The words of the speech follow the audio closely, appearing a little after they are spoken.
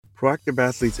Proactive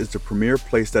Athletes is the premier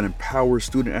place that empowers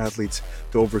student athletes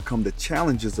to overcome the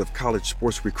challenges of college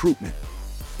sports recruitment.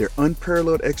 Their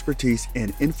unparalleled expertise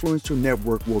and influential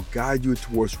network will guide you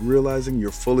towards realizing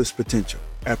your fullest potential.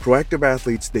 At Proactive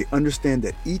Athletes, they understand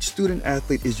that each student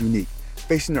athlete is unique,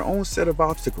 facing their own set of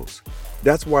obstacles.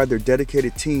 That's why their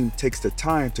dedicated team takes the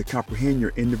time to comprehend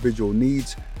your individual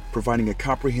needs, providing a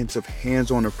comprehensive,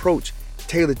 hands-on approach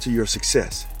tailored to your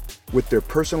success. With their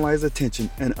personalized attention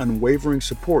and unwavering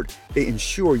support, they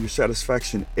ensure your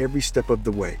satisfaction every step of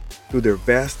the way. Through their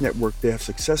vast network, they have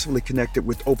successfully connected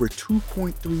with over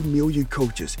 2.3 million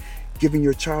coaches, giving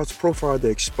your child's profile the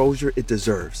exposure it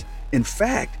deserves. In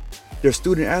fact, their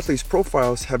student athletes'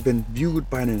 profiles have been viewed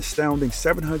by an astounding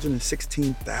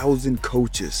 716,000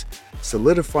 coaches,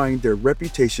 solidifying their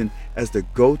reputation as the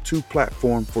go-to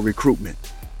platform for recruitment.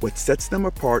 What sets them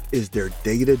apart is their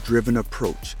data-driven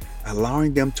approach,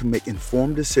 allowing them to make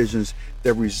informed decisions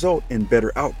that result in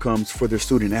better outcomes for their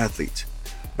student athletes.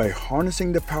 By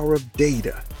harnessing the power of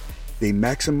data, they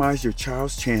maximize your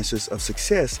child's chances of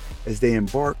success as they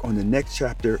embark on the next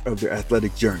chapter of their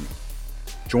athletic journey.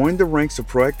 Join the ranks of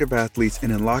Proactive Athletes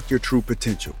and unlock your true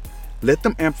potential. Let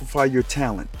them amplify your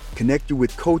talent, connect you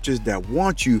with coaches that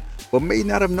want you but may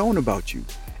not have known about you,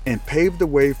 and pave the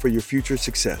way for your future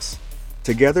success.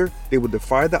 Together, they will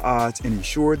defy the odds and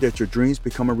ensure that your dreams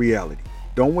become a reality.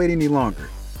 Don't wait any longer.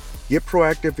 Get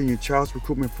proactive in your child's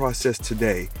recruitment process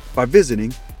today by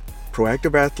visiting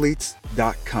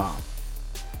proactiveathletes.com.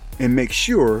 And make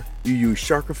sure you use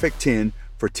Shark Effect 10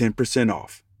 for 10%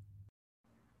 off.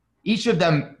 Each of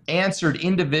them answered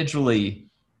individually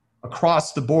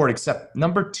across the board, except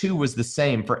number 2 was the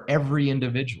same for every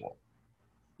individual.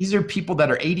 These are people that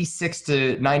are 86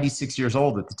 to 96 years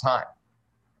old at the time.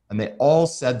 And they all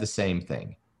said the same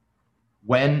thing.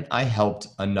 When I helped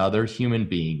another human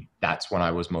being, that's when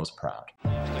I was most proud.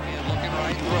 Looking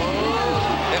right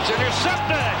through. It's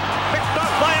intercepted. Picked up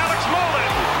by Alex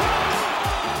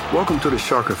Molden. Welcome to the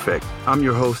Shark Effect. I'm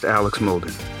your host, Alex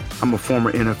Molden. I'm a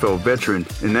former NFL veteran,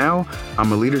 and now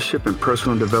I'm a leadership and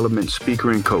personal development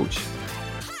speaker and coach.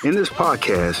 In this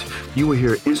podcast, you will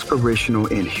hear inspirational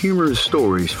and humorous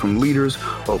stories from leaders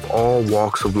of all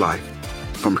walks of life.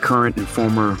 From current and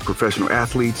former professional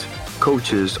athletes,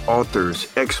 coaches, authors,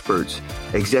 experts,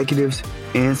 executives,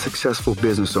 and successful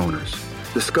business owners.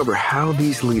 Discover how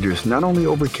these leaders not only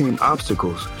overcame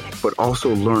obstacles, but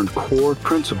also learned core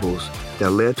principles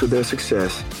that led to their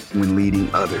success when leading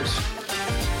others.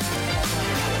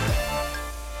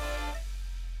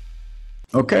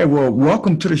 Okay, well,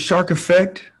 welcome to the Shark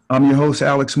Effect. I'm your host,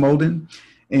 Alex Molden.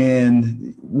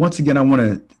 And once again, I want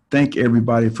to thank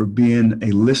everybody for being a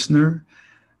listener,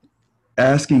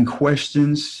 asking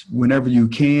questions whenever you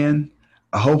can.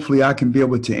 Hopefully I can be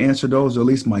able to answer those, or at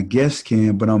least my guests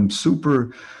can, but I'm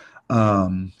super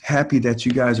happy that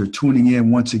you guys are tuning in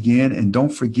once again. And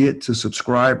don't forget to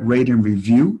subscribe, rate, and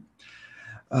review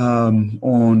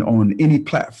on any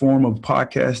platform of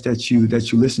podcast that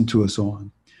you listen to us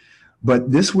on.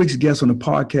 But this week's guest on the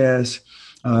podcast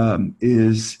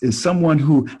is someone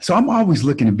who, so I'm always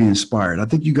looking to be inspired. I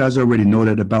think you guys already know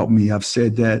that about me. I've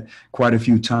said that quite a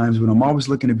few times, but I'm always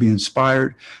looking to be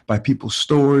inspired by people's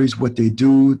stories, what they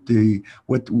do,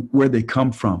 where they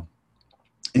come from.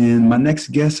 And my next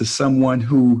guest is someone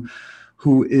who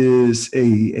is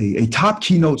a top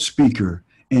keynote speaker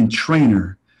and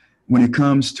trainer when it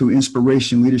comes to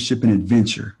inspiration, leadership, and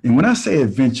adventure. And when I say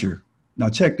adventure, now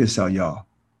check this out, y'all.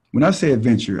 When I say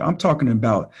adventure, I'm talking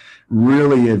about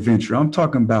really adventure. I'm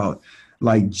talking about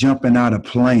like jumping out of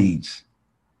planes.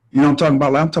 You know what I'm talking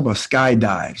about? I'm talking about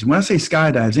skydives. When I say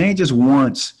skydives, it ain't just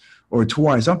once or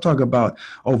twice. I'm talking about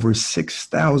over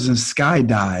 6,000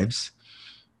 skydives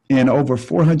and over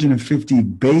 450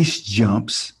 base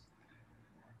jumps,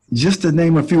 just to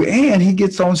name a few. And he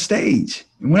gets on stage.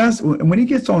 When he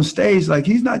gets on stage, like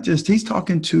he's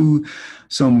talking to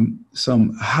some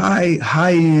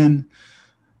high-end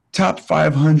top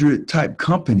 500 type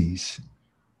companies.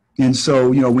 And so,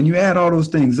 when you add all those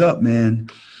things up, man,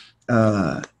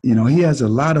 he has a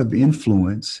lot of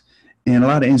influence and a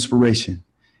lot of inspiration.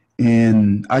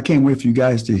 And I can't wait for you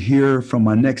guys to hear from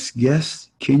my next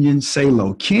guest, Kenyon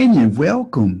Salo. Kenyon,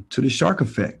 welcome to the Shark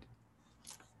Effect.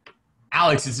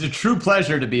 Alex, it's a true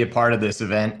pleasure to be a part of this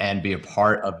event and be a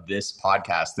part of this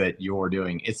podcast that you're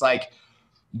doing. It's like,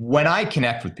 when I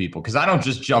connect with people, because I don't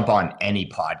just jump on any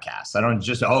podcast. I don't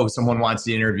just, someone wants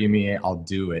to interview me, I'll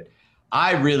do it.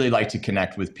 I really like to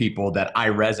connect with people that I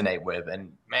resonate with. And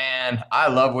man, I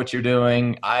love what you're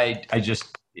doing. I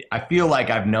feel like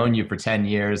I've known you for 10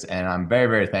 years and I'm very,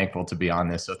 very thankful to be on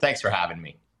this. So thanks for having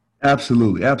me.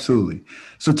 Absolutely. Absolutely.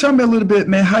 So tell me a little bit,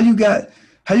 man, how you got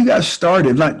how you got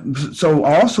started. Like, so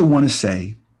I also want to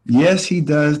say, yes, he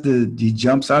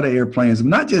jumps out of airplanes,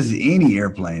 not just any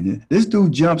airplane. This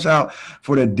dude jumps out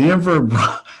for the Denver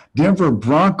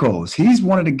Broncos. He's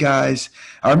one of the guys.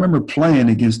 I remember playing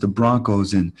against the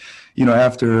Broncos, and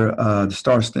after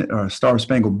the Star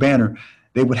Spangled Banner,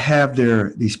 they would have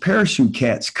these parachute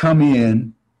cats come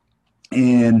in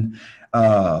and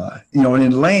and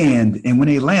then land. And when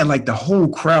they land, like the whole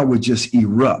crowd would just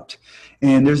erupt.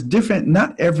 And there's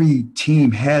not every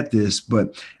team had this,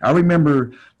 but I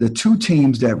remember the two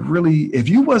teams that really, if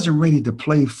you wasn't ready to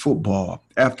play football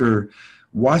after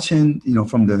watching,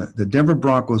 from the Denver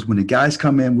Broncos, when the guys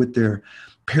come in with their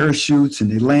parachutes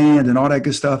and they land and all that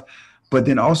good stuff, but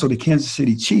then also the Kansas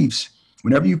City Chiefs,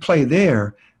 whenever you play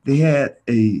there, they had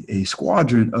a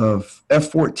squadron of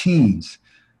F-14s,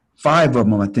 5 of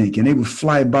them, I think, and they would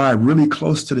fly by really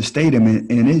close to the stadium,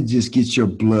 and it just gets your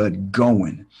blood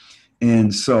going.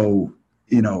 And so,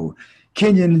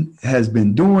 Kenyon has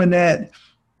been doing that,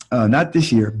 not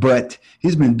this year, but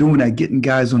he's been doing that, getting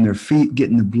guys on their feet,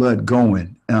 getting the blood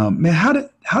going. Man,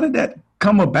 how did that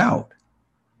come about?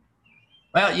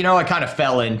 Well, I kind of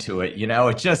fell into it.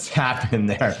 It just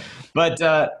happened there. But,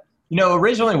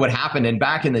 originally what happened, and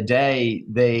back in the day,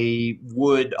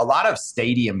 a lot of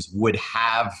stadiums would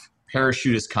have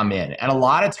parachutists come in. And a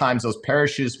lot of times those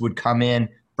parachutists would come in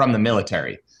from the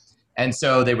military. And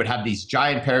so they would have these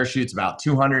giant parachutes, about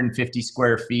 250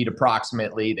 square feet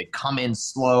approximately. They come in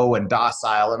slow and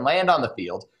docile and land on the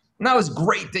field. And that was a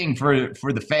great thing for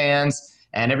the fans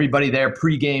and everybody there,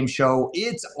 pregame show.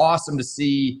 It's awesome to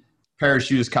see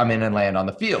parachutists come in and land on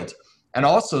the field. And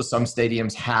also some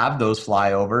stadiums have those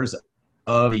flyovers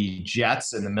of the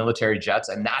jets and the military jets,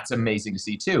 and that's amazing to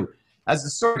see too. As the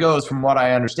story goes, from what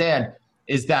I understand,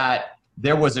 is that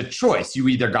there was a choice. You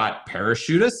either got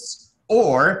parachutists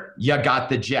or you got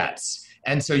the jets.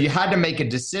 And so you had to make a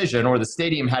decision, or the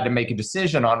stadium had to make a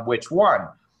decision on which one.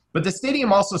 But the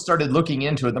stadium also started looking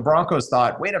into it. The Broncos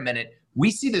thought, wait a minute, we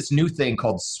see this new thing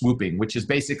called swooping, which is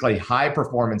basically high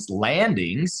performance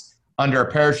landings under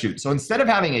a parachute. So instead of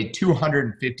having a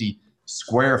 250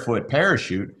 square foot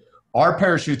parachute, our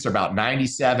parachutes are about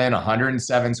 97,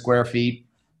 107 square feet.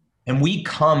 And we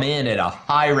come in at a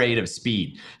high rate of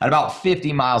speed at about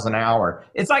 50 miles an hour.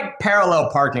 It's like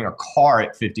parallel parking a car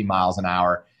at 50 miles an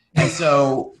hour. And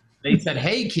so they said,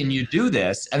 hey, can you do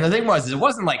this? And the thing was, it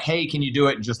wasn't like, hey, can you do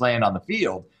it and just land on the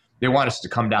field? They want us to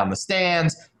come down the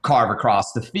stands, carve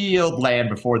across the field, land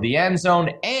before the end zone.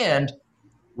 And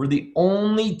we're the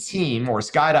only team or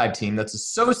skydive team that's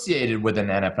associated with an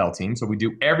NFL team. So we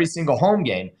do every single home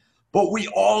game. But we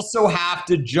also have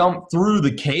to jump through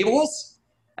the cables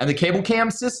and the cable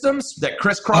cam systems that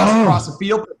crisscross across the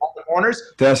field from all the corners.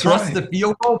 That's plus right. The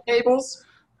field goal cables.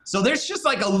 So there's just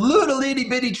like a little itty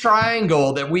bitty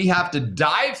triangle that we have to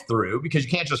dive through, because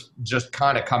you can't just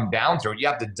kind of come down through it. You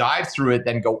have to dive through it,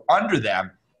 then go under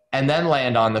them, and then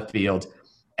land on the field.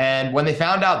 And when they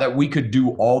found out that we could do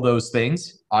all those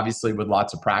things, obviously with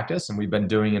lots of practice, and we've been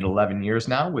doing it 11 years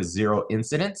now with 0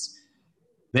 incidents,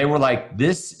 they were like,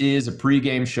 this is a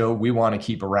pregame show we want to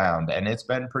keep around. And it's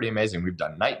been pretty amazing. We've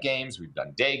done night games, we've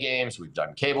done day games, we've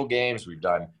done cable games, we've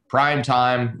done prime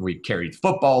time, we've carried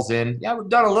footballs in. Yeah, we've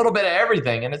done a little bit of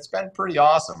everything, and it's been pretty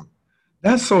awesome.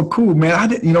 That's so cool, man.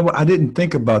 I didn't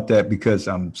think about that because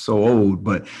I'm so old,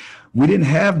 but we didn't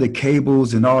have the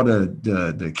cables and all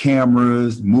the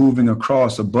cameras moving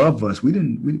across above us. We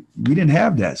didn't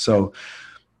have that. So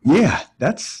yeah,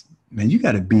 man, you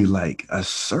got to be like a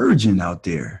surgeon out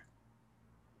there.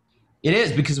 It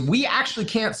is, because we actually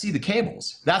can't see the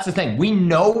cables. That's the thing. We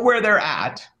know where they're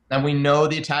at, and we know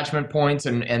the attachment points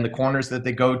and the corners that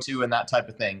they go to and that type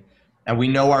of thing. And we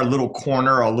know our little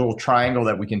corner, our little triangle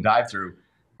that we can dive through,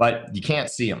 but you can't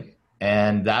see them.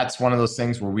 And that's one of those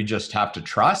things where we just have to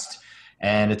trust.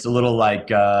 And it's a little like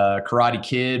Karate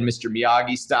Kid, Mr.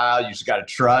 Miyagi style. You just got to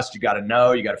trust, you got to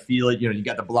know, you got to feel it. You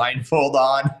got the blindfold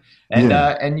on,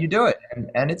 and you do it.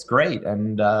 And it's great.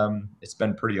 And it's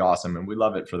been pretty awesome. And we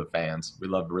love it for the fans. We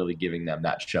love really giving them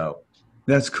that show.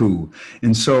 That's cool.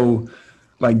 And so,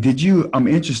 like, I'm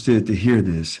interested to hear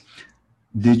this.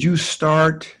 Did you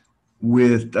start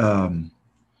with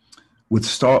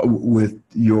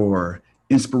your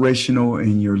inspirational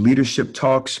and your leadership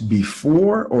talks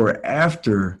before or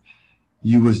after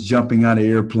you was jumping out of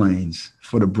airplanes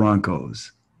for the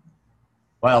Broncos?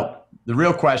 Well, the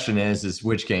real question is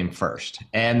which came first?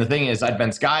 And the thing is, I've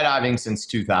been skydiving since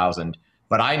 2000,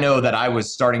 but I know that I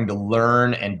was starting to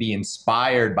learn and be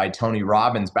inspired by Tony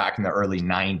Robbins back in the early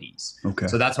 90s. Okay.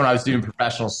 So that's when I was doing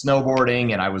professional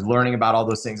snowboarding and I was learning about all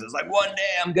those things. It was like, one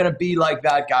day I'm going to be like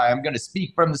that guy. I'm going to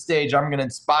speak from the stage. I'm going to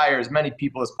inspire as many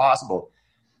people as possible.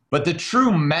 But the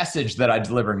true message that I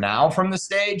deliver now from the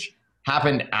stage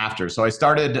happened after. So I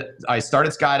started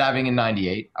skydiving in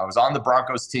 98. I was on the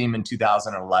Broncos team in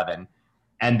 2011.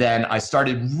 And then I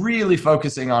started really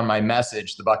focusing on my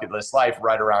message, the bucket list life,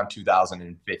 right around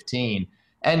 2015.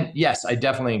 And yes, I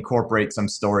definitely incorporate some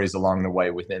stories along the way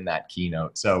within that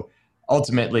keynote. So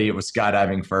ultimately, it was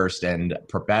skydiving first and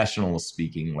professional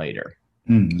speaking later.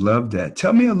 Love that.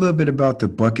 Tell me a little bit about the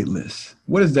bucket list.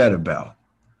 What is that about?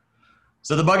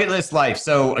 So the bucket list life.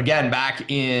 So again,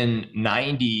 back in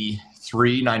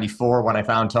 93, 94, when I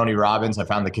found Tony Robbins, I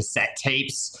found the cassette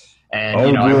tapes.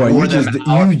 And,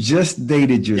 you just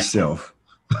dated yourself.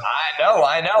 Yeah.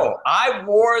 I know. I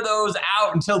wore those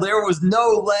out until there was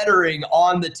no lettering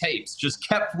on the tapes. Just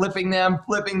kept flipping them.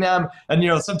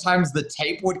 And, sometimes the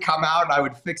tape would come out and I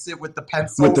would fix it with the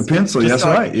pencil. With the pencil, that's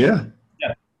right. Yeah,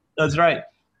 that's right.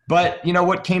 But,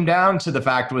 what came down to the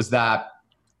fact was that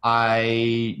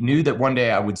I knew that one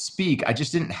day I would speak. I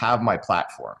just didn't have my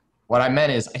platform. What I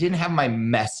meant is I didn't have my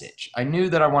message. I knew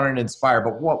that I wanted to inspire,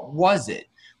 but what was it?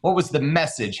 What was the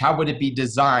message? How would it be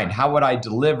designed? How would I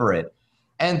deliver it?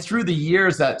 And through the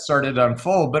years that started to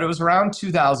unfold, but it was around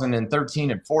 2013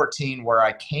 and 14 where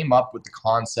I came up with the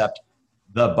concept,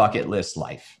 the bucket list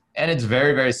life. And it's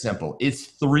very, very simple. It's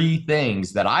 3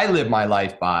 things that I live my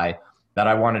life by that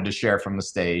I wanted to share from the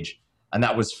stage. And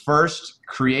that was first,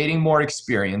 creating more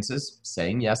experiences,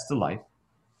 saying yes to life.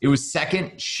 It was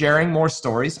second, sharing more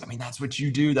stories. I mean, that's what you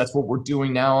do. That's what we're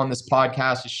doing now on this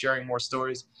podcast, is sharing more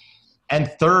stories. And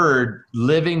third,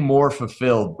 living more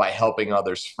fulfilled by helping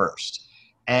others first.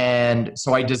 And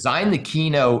so I designed the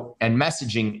keynote and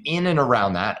messaging in and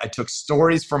around that. I took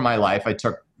stories from my life. I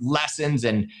took lessons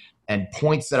and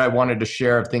points that I wanted to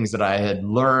share of things that I had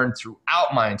learned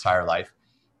throughout my entire life,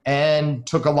 and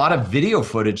took a lot of video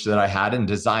footage that I had and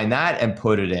designed that and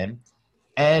put it in.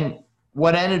 And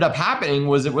what ended up happening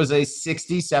was it was a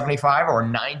 60, 75, or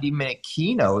 90-minute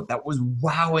keynote that was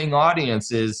wowing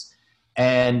audiences,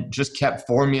 and just kept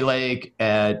formulaic,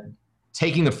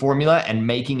 taking the formula and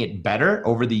making it better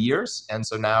over the years. And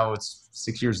so now it's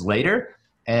 6 years later,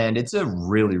 and it's a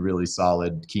really, really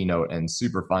solid keynote and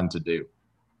super fun to do.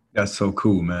 That's so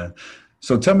cool, man.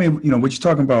 So tell me, what you're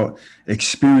talking about,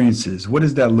 experiences, what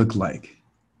does that look like?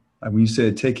 Like when you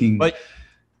said taking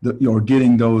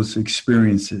getting those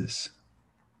experiences.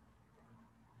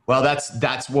 Well,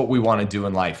 that's what we want to do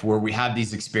in life, where we have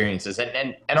these experiences,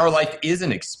 and our life is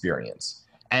an experience,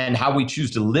 and how we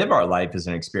choose to live our life is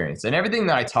an experience. And everything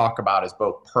that I talk about is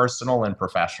both personal and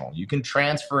professional. You can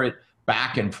transfer it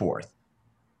back and forth,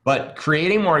 but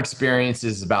creating more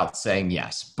experiences is about saying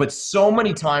yes. But so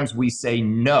many times we say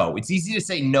no. It's easy to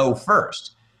say no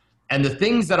first. And the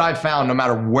things that I've found, no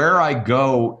matter where I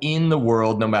go in the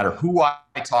world, no matter who I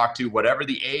talk to, whatever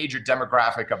the age or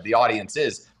demographic of the audience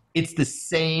is, it's the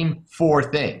same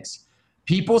 4 things.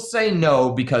 People say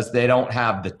no because they don't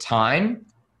have the time,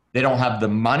 they don't have the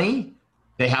money,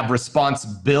 they have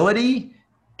responsibility,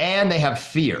 and they have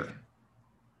fear.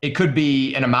 It could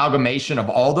be an amalgamation of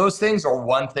all those things or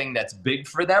one thing that's big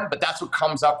for them, but that's what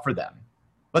comes up for them.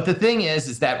 But the thing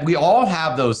is that we all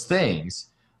have those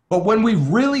things, but when we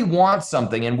really want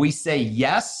something and we say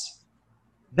yes,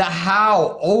 the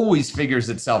how always figures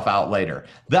itself out later.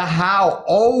 The how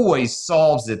always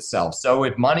solves itself. So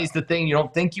if money's the thing you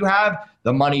don't think you have,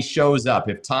 the money shows up.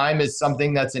 If time is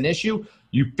something that's an issue,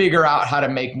 you figure out how to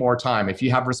make more time. If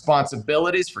you have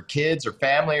responsibilities for kids or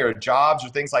family or jobs or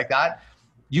things like that,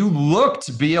 you look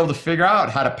to be able to figure out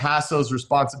how to pass those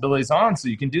responsibilities on so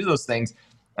you can do those things.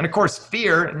 And of course,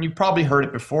 fear, and you've probably heard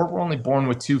it before, we're only born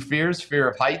with 2 fears, fear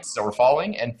of heights or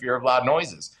falling and fear of loud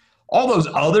noises. All those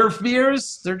other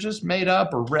fears, they're just made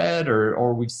up or read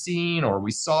or we've seen or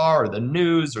we saw or the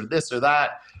news or this or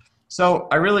that. So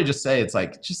I really just say,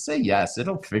 just say yes.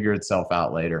 It'll figure itself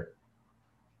out later.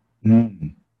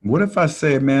 What if I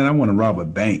say, man, I want to rob a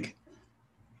bank?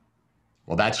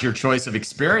 Well, that's your choice of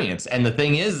experience. And the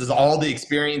thing is all the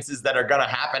experiences that are going to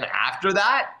happen after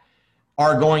that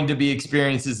are going to be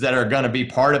experiences that are going to be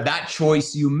part of that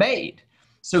choice you made.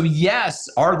 So yes,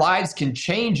 our lives can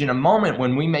change in a moment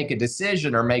when we make a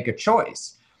decision or make a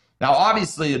choice. Now,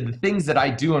 obviously, the things that I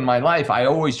do in my life, I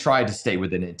always try to stay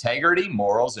within integrity,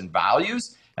 morals, and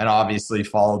values, and obviously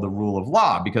follow the rule of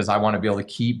law because I want to be able to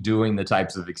keep doing the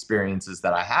types of experiences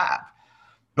that I have.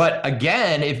 But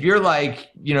again, if you're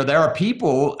there are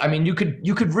people, I mean, you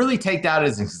could really take that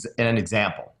as an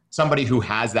example, somebody who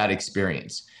has that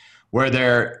experience where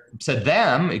to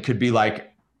them, it could be like,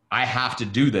 I have to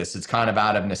do this. It's kind of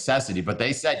out of necessity, but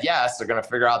they said yes, they're going to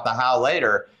figure out the how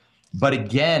later. But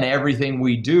again, everything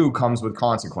we do comes with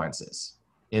consequences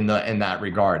in that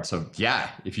regard. So yeah,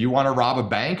 if you want to rob a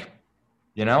bank,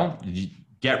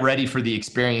 Get ready for the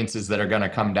experiences that are going to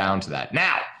come down to that.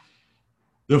 Now,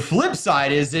 the flip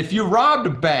side is if you robbed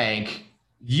a bank,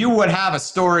 you would have a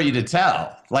story to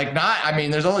tell.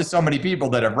 There's only so many people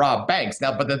that have robbed banks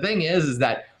now, but the thing is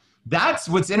that's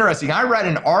what's interesting. I read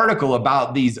an article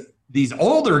about these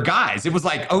older guys. It was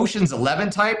like Ocean's 11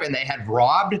 type, and they had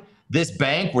robbed this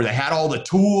bank where they had all the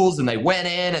tools, and they went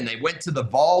in and they went to the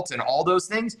vault and all those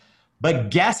things.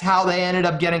 But guess how they ended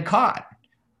up getting caught?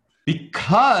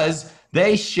 Because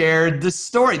they shared the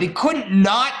story. They couldn't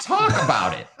not talk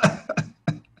about it.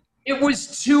 It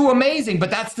was too amazing. But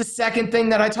that's the second thing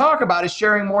that I talk about is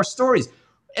sharing more stories.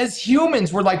 As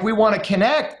humans, we're like, we want to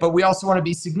connect, but we also want to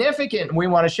be significant. And we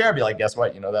want to share. Be like, guess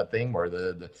what? That thing where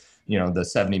the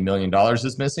 $70 million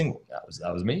is missing?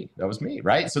 That was me. That was me,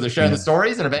 right? So they're sharing the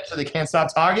stories, and eventually they can't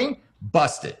stop talking.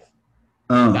 Busted.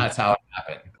 That's how it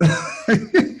happened.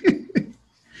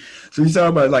 So you talk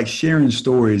about like sharing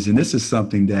stories, and this is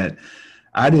something that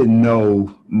I didn't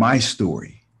know my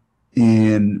story.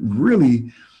 And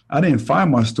really, I didn't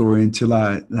find my story until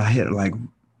I hit like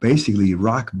basically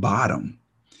rock bottom.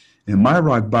 And my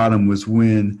rock bottom was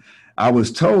when I was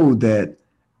told that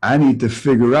I need to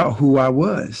figure out who I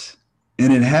was.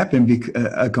 And it happened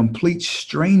because a complete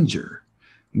stranger,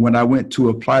 when I went to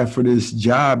apply for this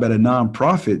job at a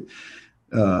nonprofit,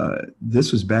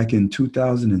 this was back in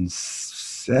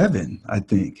 2007, I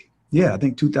think. Yeah, I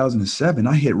think 2007.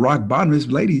 I hit rock bottom. This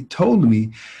lady told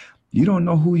me, you don't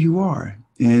know who you are.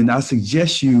 And I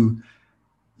suggest you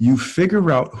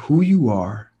figure out who you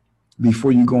are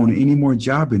before you go on any more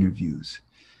job interviews.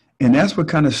 And that's what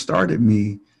kind of started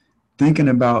me thinking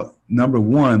about, number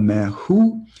one, man,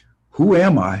 who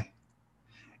am I?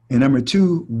 And number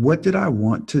two, what did I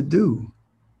want to do?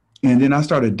 And then I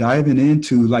started diving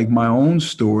into like my own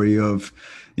story of,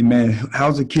 man,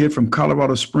 how's a kid from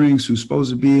Colorado Springs who's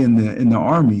supposed to be in the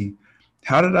Army?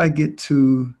 How did I get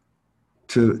to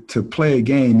play a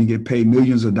game and get paid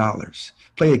millions of dollars,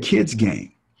 play a kid's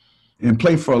game and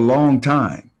play for a long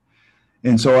time?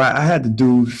 And so I had to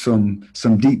do some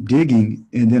deep digging,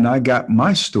 and then I got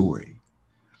my story.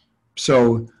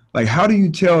 So like, how do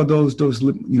you tell those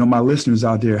my listeners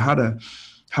out there how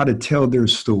to tell their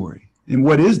story, and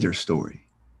what is their story?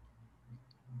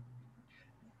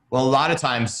 Well, a lot of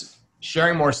times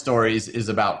sharing more stories is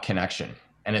about connection,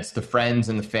 and it's the friends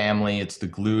and the family. It's the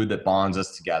glue that bonds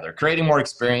us together. Creating more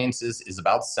experiences is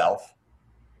about self,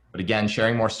 but again,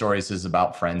 sharing more stories is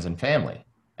about friends and family.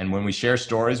 And when we share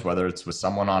stories, whether it's with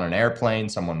someone on an airplane,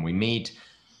 someone we meet,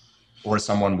 or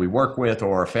someone we work with,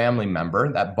 or a family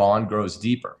member, that bond grows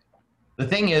deeper. The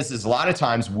thing is a lot of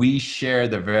times we share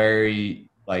the very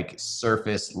like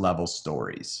surface level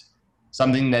stories,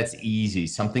 something that's easy,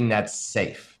 something that's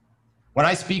safe. When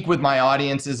I speak with my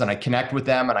audiences and I connect with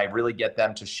them and I really get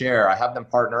them to share, I have them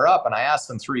partner up and I ask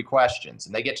them 3 questions,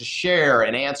 and they get to share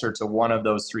an answer to one of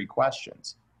those 3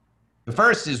 questions. The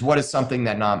first is, what is something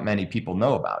that not many people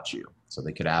know about you? So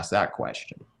they could ask that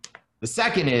question. The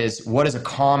second is, what is a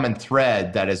common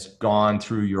thread that has gone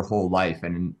through your whole life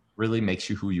and really makes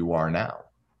you who you are now?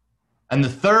 And the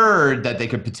third that they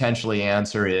could potentially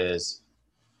answer is,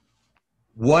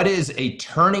 what is a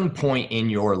turning point in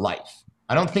your life?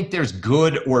 I don't think there's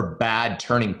good or bad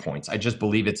turning points. I just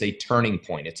believe it's a turning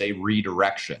point. It's a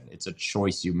redirection. It's a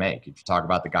choice you make. If you talk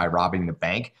about the guy robbing the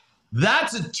bank,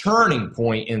 that's a turning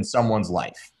point in someone's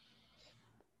life.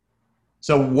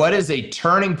 So what is a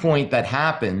turning point that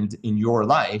happened in your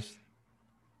life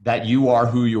that you are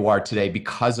who you are today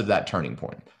because of that turning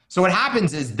point? So what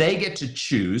happens is they get to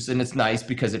choose, and it's nice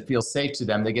because it feels safe to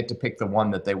them. They get to pick the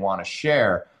one that they want to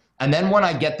share. And then when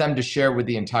I get them to share with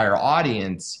the entire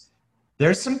audience,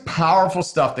 there's some powerful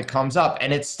stuff that comes up,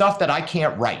 and it's stuff that I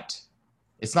can't write.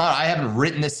 It's not, I haven't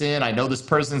written this in. I know this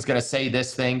person's going to say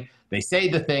this thing. They say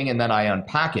the thing, and then I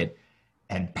unpack it,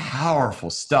 and powerful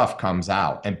stuff comes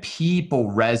out, and people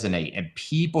resonate, and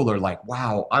people are like,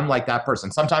 wow, I'm like that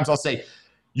person. Sometimes I'll say,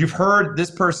 you've heard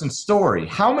this person's story.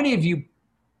 How many of you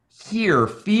here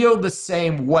feel the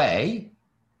same way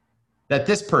that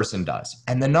this person does?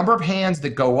 And the number of hands that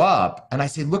go up, and I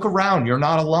say, look around, you're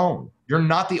not alone. You're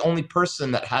not the only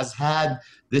person that has had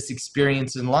this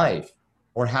experience in life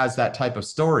or has that type of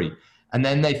story. And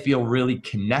then they feel really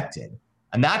connected.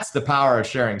 And that's the power of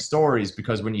sharing stories,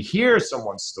 because when you hear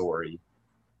someone's story,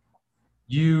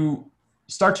 you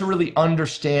start to really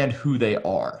understand who they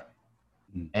are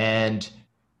and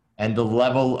the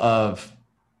level of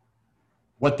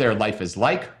what their life is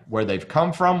like, where they've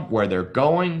come from, where they're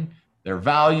going, their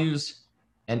values.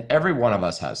 And every one of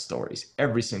us has stories,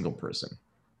 every single person.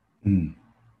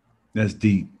 That's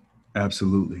deep.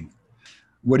 Absolutely.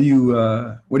 What do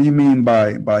you mean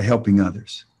by helping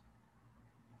others?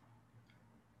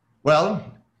 Well,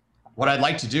 what I'd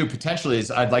like to do potentially is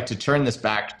I'd like to turn this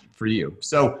back for you.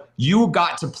 So you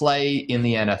got to play in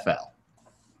the NFL.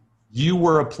 You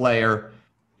were a player.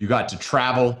 You got to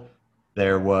travel.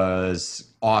 There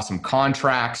was awesome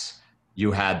contracts.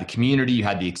 You had the community. You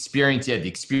had the experience. You had the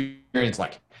experience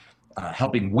like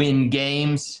helping win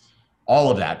games,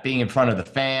 all of that, being in front of the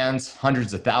fans,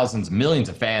 hundreds of thousands, millions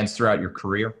of fans throughout your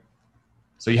career.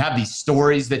 So you have these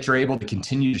stories that you're able to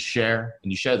continue to share,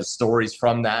 and you share the stories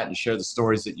from that, and you share the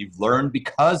stories that you've learned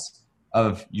because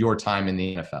of your time in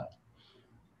the NFL.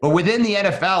 But within the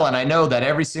NFL, and I know that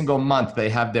every single month they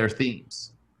have their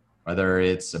themes, whether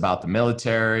it's about the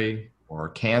military or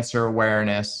cancer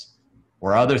awareness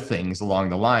or other things along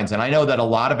the lines. And I know that a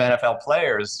lot of NFL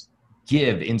players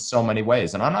give in so many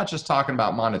ways. And I'm not just talking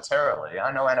about monetarily.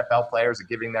 I know NFL players are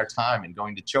giving their time and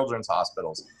going to children's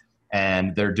hospitals,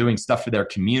 and they're doing stuff for their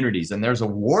communities. And there's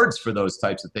awards for those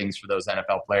types of things for those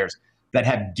NFL players that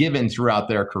have given throughout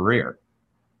their career.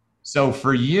 So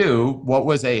for you, what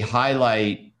was a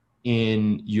highlight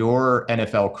in your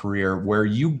NFL career where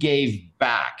you gave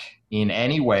back in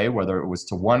any way, whether it was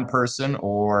to one person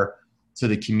or to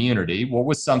the community? What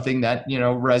was something that,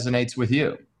 resonates with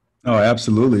you? Oh,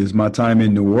 absolutely. It's my time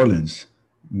in New Orleans,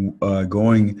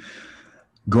 going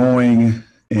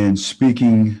and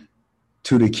speaking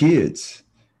to the kids.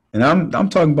 And I'm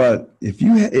talking about if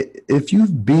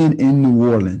you've been in New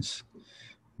Orleans,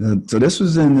 so this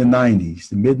was in the 90s,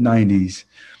 the mid 90s,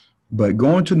 but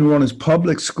going to New Orleans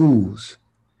public schools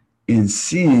and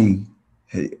seeing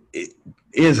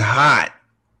it's hot.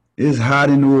 It's hot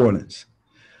in New Orleans.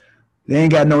 They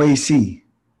ain't got no AC.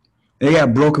 They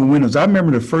got broken windows. I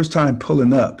remember the first time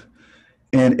pulling up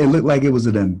and it looked like it was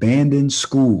an abandoned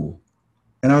school.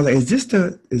 And I was like, is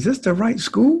this the right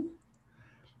school?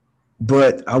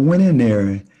 But I went in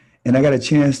there and I got a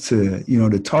chance to,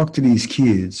 to talk to these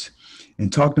kids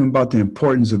and talk to them about the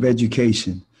importance of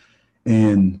education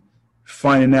and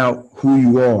finding out who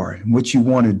you are and what you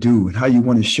want to do and how you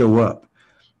want to show up.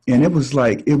 And it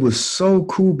was so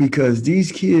cool because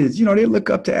these kids, they look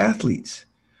up to athletes.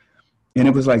 And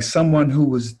it was like someone who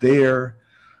was there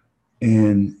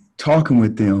and talking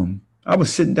with them. I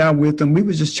was sitting down with them. We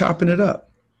was just chopping it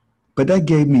up. But that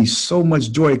gave me so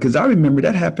much joy because I remember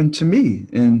that happened to me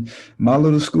in my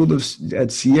little school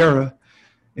at Sierra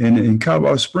in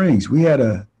Colorado Springs. We had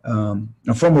a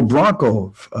former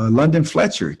Bronco, London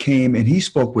Fletcher, came and he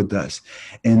spoke with us.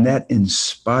 And that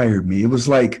inspired me. It was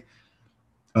like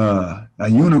a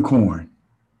unicorn.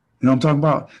 You know what I'm talking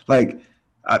about? Like,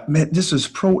 this is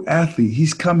pro athlete.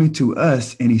 He's coming to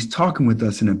us and he's talking with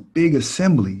us in a big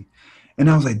assembly. And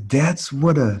I was like, that's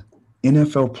what a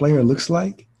NFL player looks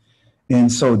like. And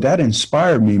so that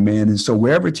inspired me, man. And so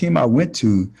wherever team I went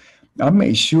to, I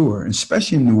made sure,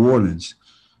 especially in New Orleans,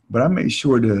 but I made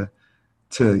sure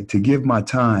to give my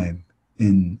time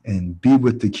and be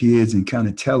with the kids and kind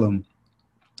of tell them,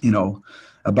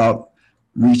 about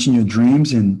reaching your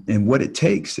dreams and what it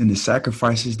takes and the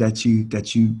sacrifices that you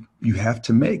have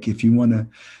to make if you want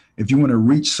to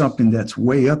reach something that's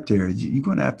way up there. You're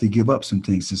going to have to give up some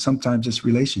things, and sometimes it's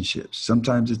relationships,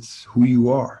 sometimes it's who you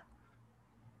are.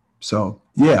 So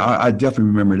yeah, I definitely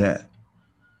remember that.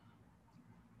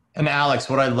 And Alex,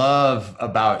 what I love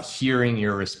about hearing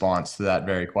your response to that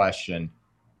very question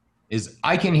is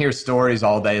I can hear stories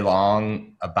all day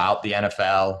long about the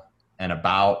NFL and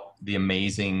about the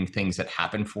amazing things that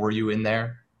happen for you in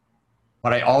there.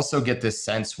 But I also get this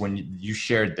sense when you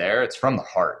shared there, it's from the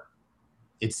heart.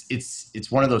 It's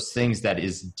one of those things that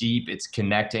is deep, it's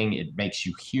connecting, it makes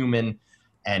you human,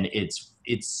 and it's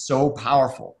so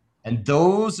powerful. And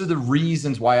those are the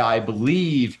reasons why I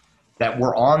believe that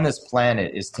we're on this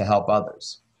planet is to help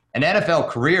others. An NFL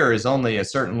career is only a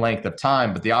certain length of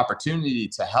time, but the opportunity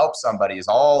to help somebody is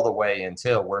all the way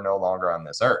until we're no longer on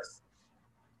this earth.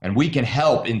 And we can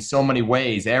help in so many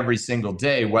ways every single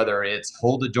day, whether it's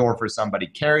hold a door for somebody,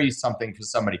 carry something for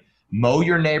somebody, mow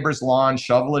your neighbor's lawn,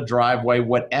 shovel a driveway,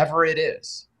 whatever it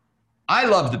is. I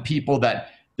love the people that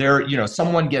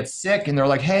someone gets sick and they're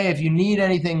like, hey, if you need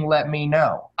anything, let me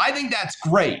know. I think that's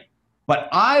great. But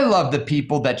I love the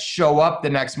people that show up the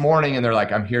next morning and they're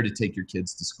like, I'm here to take your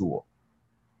kids to school.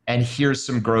 And here's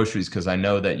some groceries because I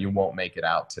know that you won't make it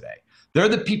out today. They're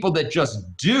the people that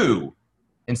just do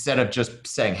instead of just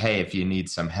saying, hey, if you need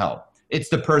some help. It's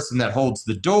the person that holds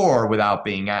the door without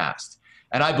being asked.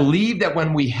 And I believe that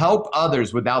when we help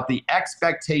others without the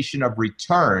expectation of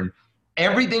return,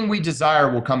 everything we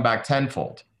desire will come back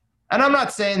tenfold. And I'm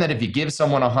not saying that if you give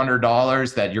someone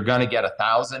 $100 that you're going to get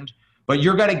 1,000, but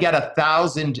you're going to get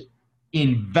 1,000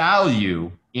 in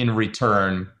value in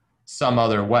return some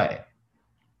other way.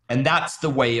 And that's the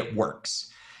way it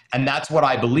works. And that's what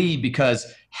I believe,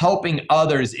 because helping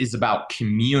others is about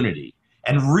community.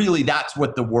 And really, that's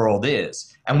what the world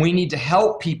is. And we need to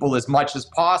help people as much as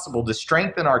possible to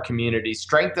strengthen our community,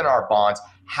 strengthen our bonds,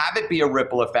 have it be a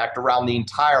ripple effect around the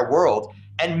entire world,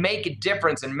 and make a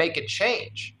difference and make a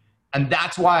change. And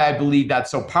that's why I believe that's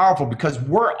so powerful, because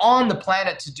we're on the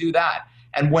planet to do that.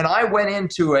 And when I went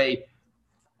into a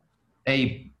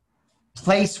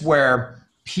place where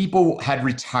people had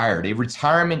retired, a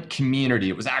retirement community,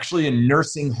 it was actually a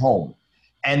nursing home.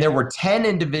 And there were 10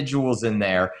 individuals in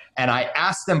there, and I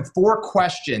asked them 4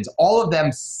 questions, all of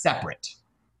them separate.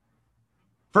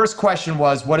 First question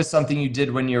was, what is something you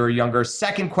did when you were younger?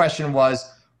 Second question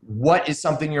was, what is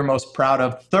something you're most proud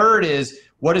of? Third is,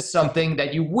 what is something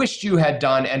that you wished you had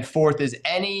done? And fourth is,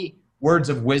 any words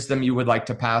of wisdom you would like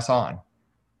to pass on?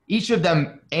 Each of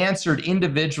them answered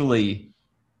individually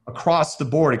across the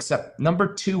board, except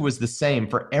number 2 was the same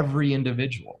for every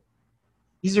individual.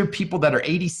 These are people that are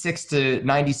 86 to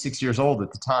 96 years old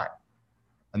at the time.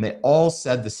 And they all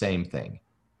said the same thing.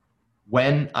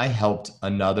 When I helped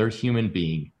another human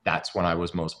being, that's when I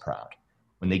was most proud.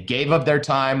 When they gave up their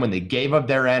time, when they gave up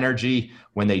their energy,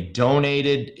 when they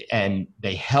donated and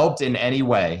they helped in any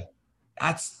way,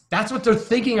 that's what they're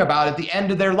thinking about at the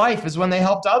end of their life, is when they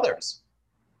helped others.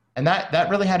 And that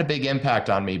really had a big impact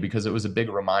on me, because it was a big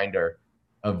reminder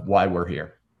of why we're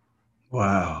here.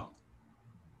 Wow.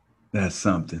 That's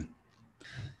something.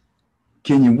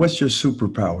 Kenyon, what's your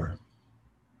superpower?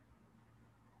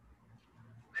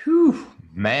 Whew,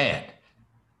 man.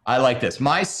 I like this.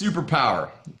 My superpower,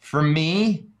 for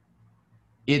me,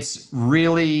 it's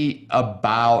really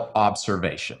about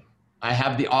observation. I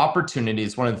have the opportunity,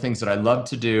 it's one of the things that I love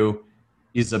to do,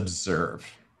 is observe.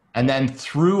 And then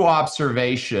through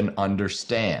observation,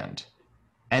 understand.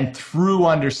 And through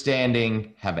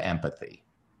understanding, have empathy.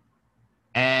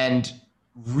 And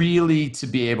really to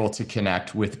be able to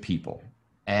connect with people.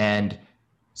 And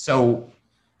so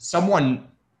someone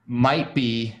might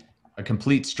be a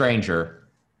complete stranger,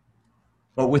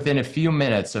 but within a few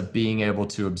minutes of being able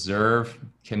to observe,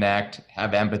 connect,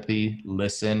 have empathy,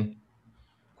 listen,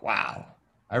 wow,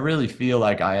 I really feel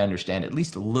like I understand at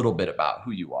least a little bit about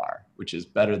who you are, which is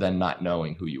better than not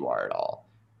knowing who you are at all.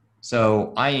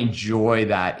 So I enjoy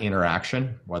that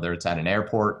interaction, whether it's at an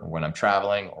airport or when I'm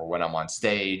traveling or when I'm on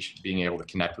stage, being able to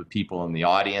connect with people in the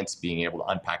audience, being able to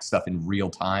unpack stuff in real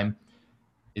time.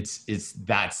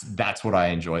 That's what I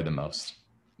enjoy the most.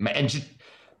 And just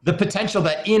the potential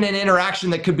that in an interaction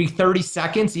that could be 30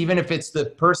 seconds, even if it's the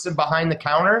person behind the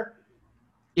counter,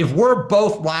 if we're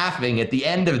both laughing at the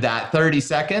end of that 30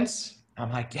 seconds,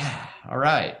 I'm like, yeah, all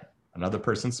right, another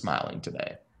person smiling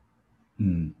today.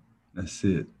 That's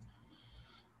it.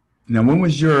 Now, when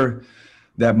was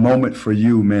that moment for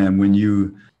you, man,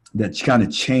 that kind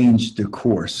of changed the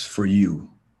course for you?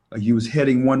 Like you was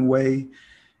heading one way,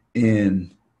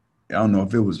 and I don't know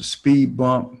if it was a speed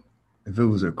bump, if it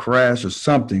was a crash or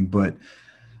something, but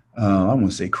I don't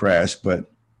want to say crash, but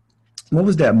what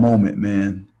was that moment,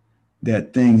 man,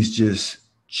 that things just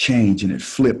changed and it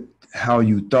flipped how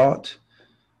you thought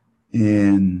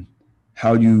and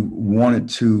how you wanted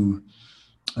to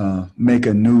make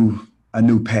a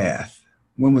new path?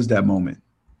 When was that moment?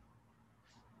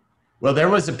 Well, there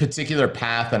was a particular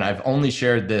path, and I've only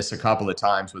shared this a couple of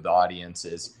times with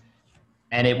audiences.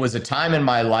 And it was a time in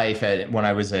my life when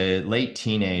I was a late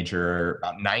teenager,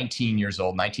 about 19 years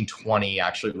old, 19, 20,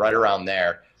 actually right around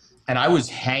there. And I was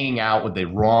hanging out with the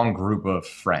wrong group of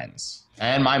friends.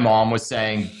 And my mom was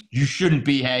saying, you shouldn't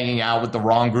be hanging out with the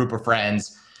wrong group of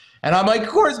friends. And I'm like, of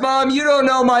course, Mom, you don't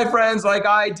know my friends like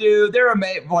I do. They're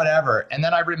amazing, whatever. And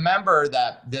then I remember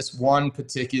that this one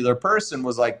particular person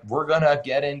was like, we're going to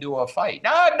get into a fight.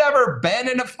 Now, I've never been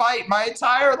in a fight my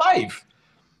entire life.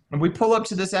 And we pull up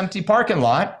to this empty parking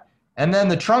lot, and then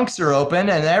the trunks are open,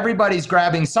 and everybody's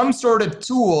grabbing some sort of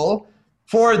tool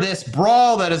for this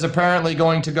brawl that is apparently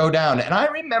going to go down. And I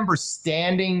remember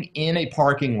standing in a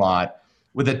parking lot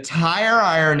with a tire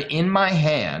iron in my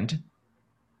hand,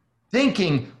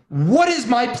 thinking, what is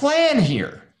my plan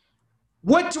here?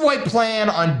 What do I plan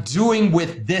on doing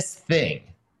with this thing?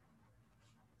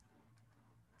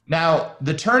 Now,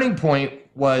 the turning point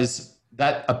was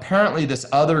that apparently this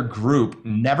other group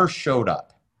never showed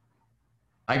up.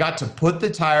 I got to put the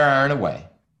tire iron away.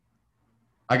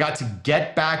 I got to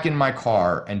get back in my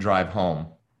car and drive home.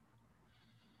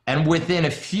 And within a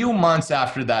few months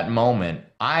after that moment,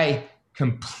 I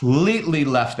completely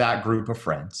left that group of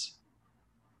friends.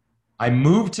 I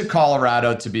moved to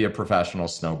Colorado to be a professional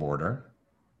snowboarder,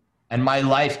 and my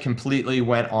life completely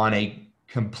went on a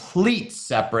complete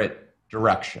separate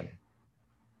direction.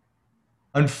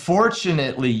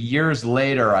 Unfortunately, years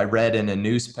later, I read in a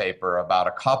newspaper about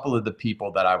a couple of the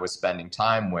people that I was spending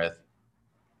time with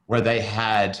where they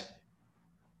had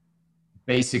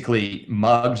basically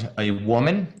mugged a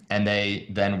woman and they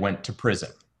then went to prison.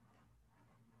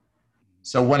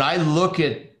 So when I look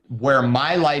at where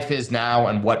my life is now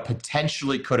and what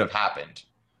potentially could have happened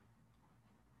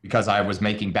because I was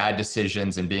making bad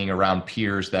decisions and being around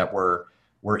peers that were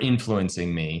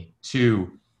influencing me,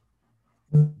 to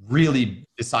really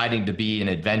deciding to be an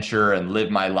adventure and live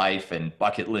my life and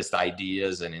bucket list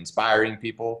ideas and inspiring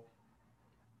people,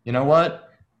 you know what?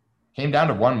 Came down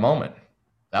to one moment.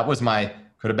 That was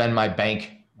could have been my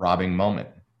bank robbing moment.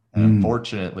 And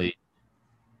unfortunately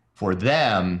for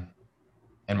them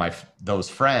and those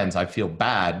friends, I feel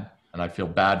bad, and I feel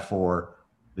bad for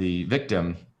the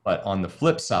victim. But on the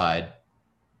flip side,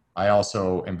 I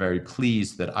also am very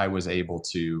pleased that I was able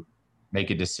to make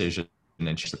a decision and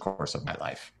change the course of my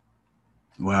life.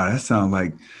 Wow, that sounds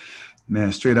like,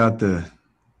 man, straight out the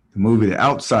movie The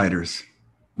Outsiders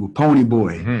with Pony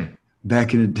Boy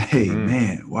back in the day.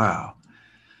 Man, wow.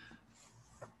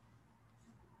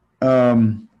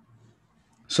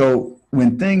 So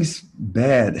when things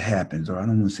bad happens, or I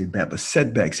don't want to say bad, but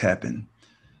setbacks happen,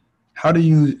 how do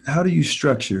you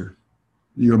structure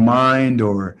your mind,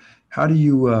 or how do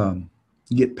you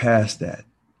get past that?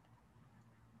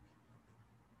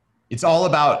 It's all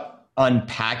about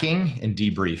unpacking and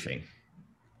debriefing.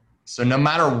 So no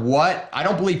matter what, I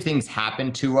don't believe things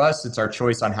happen to us. It's our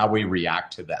choice on how we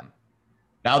react to them.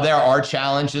 Now, there are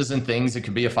challenges and things. It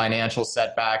could be a financial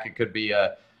setback. It could be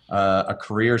a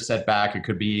career setback. It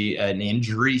could be an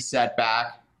injury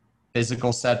setback,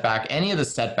 physical setback, any of the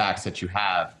setbacks that you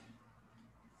have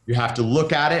to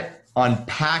look at it,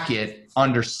 unpack it,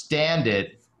 understand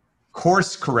it,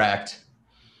 course correct,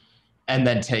 and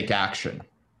then take action.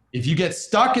 If you get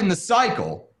stuck in the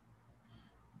cycle,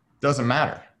 it doesn't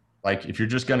matter. Like if you're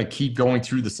just going to keep going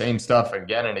through the same stuff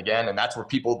again and again, and that's where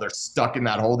they're stuck in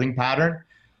that holding pattern.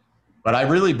 But I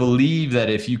really believe that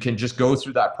if you can just go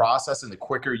through that process, and the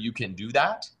quicker you can do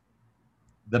that,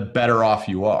 the better off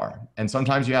you are. And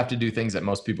sometimes you have to do things that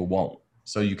most people won't,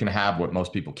 so you can have what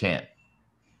most people can't.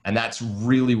 And that's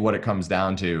really what it comes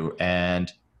down to. And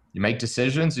you make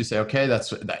decisions, you say, okay,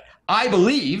 that's that. I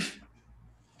believe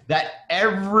that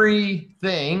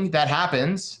everything that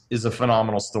happens is a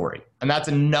phenomenal story. And that's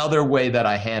another way that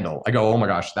I handle. I go, oh my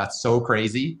gosh, that's so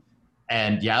crazy.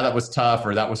 And yeah, that was tough,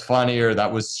 or that was funny, or that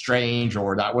was strange,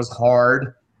 or that was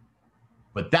hard.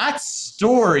 But that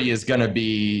story is going to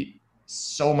be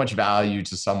so much value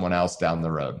to someone else down the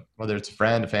road, whether it's a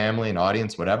friend, a family, an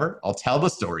audience, whatever. I'll tell the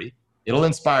story. It'll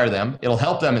inspire them. It'll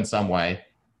help them in some way.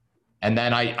 And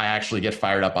then I actually get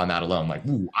fired up on that alone. Like,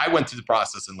 ooh, I went through the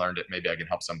process and learned it. Maybe I can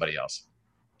help somebody else.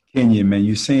 Kenyon, man,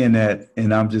 you're saying that,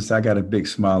 and I got a big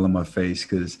smile on my face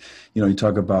because, you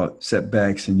talk about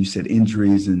setbacks, and you said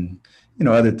injuries and,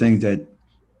 other things that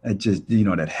just,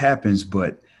 that happens.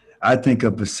 But I think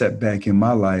of a setback in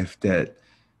my life that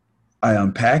I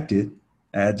unpacked it.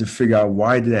 I had to figure out,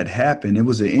 why did that happen? It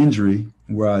was an injury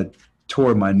where I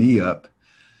tore my knee up,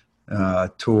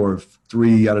 tore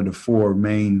 3 out of the 4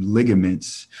 main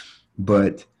ligaments,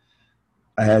 but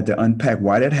I had to unpack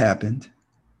why that happened.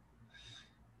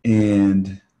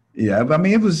 And yeah, I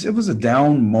mean, it was a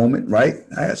down moment, right?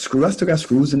 I still got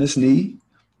screws in this knee,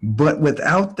 but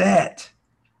without that,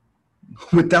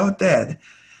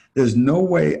 there's no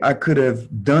way I could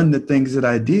have done the things that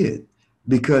I did,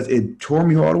 because it tore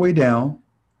me all the way down.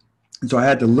 And so I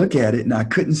had to look at it, and I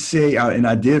couldn't say, and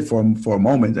I did for a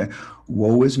moment, that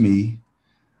woe is me.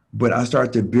 But I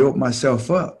started to build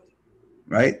myself up,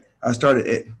 right?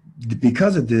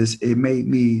 Because of this, it made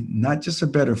me not just a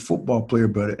better football player,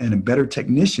 and a better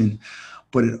technician,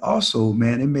 but it also,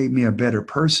 man, it made me a better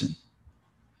person.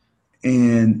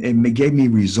 And it gave me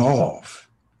resolve,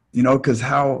 because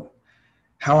how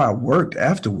I worked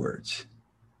afterwards.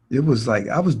 It was like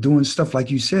I was doing stuff,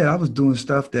 like you said, I was doing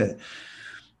stuff that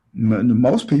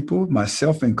most people,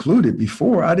 myself included,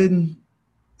 before I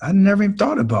never even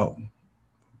thought about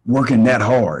working that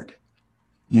hard.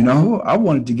 I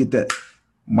wanted to get that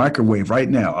microwave right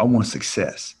now. I want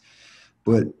success.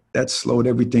 But that slowed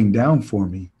everything down for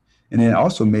me. And it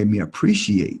also made me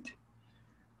appreciate,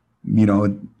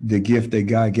 the gift that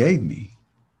God gave me.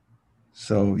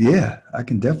 So yeah, I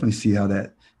can definitely see how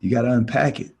that, you got to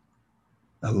unpack it.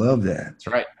 I love that. That's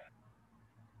right.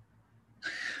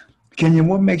 Kenyon,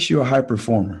 what makes you a high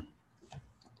performer?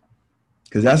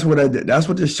 Because that's what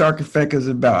the Shark Effect is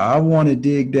about. I want to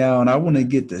dig down. I want to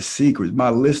get the secrets. My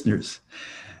listeners,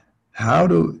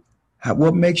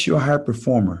 what makes you a high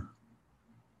performer?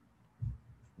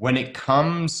 when it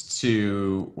comes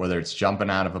to whether it's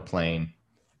jumping out of a plane,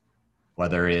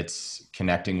 whether it's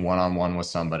connecting one-on-one with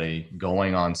somebody,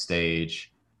 going on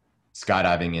stage,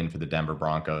 skydiving in for the Denver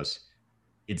Broncos,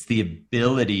 it's the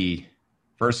ability,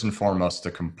 first and foremost,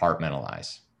 to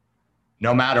compartmentalize.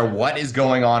 No matter what is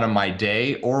going on in my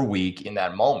day or week in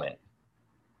that moment,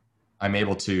 I'm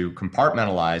able to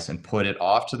compartmentalize and put it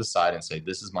off to the side and say,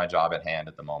 this is my job at hand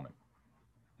at the moment.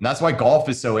 And that's why golf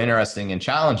is so interesting and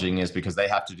challenging, is because they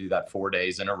have to do that 4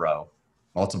 days in a row,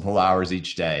 multiple hours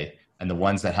each day. And the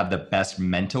ones that have the best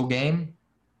mental game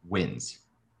wins.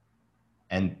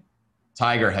 And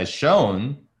Tiger has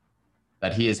shown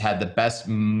that he has had the best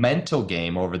mental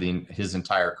game over his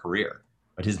entire career,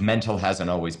 but his mental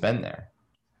hasn't always been there.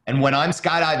 And when I'm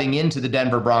skydiving into the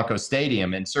Denver Broncos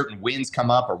stadium and certain winds come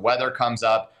up or weather comes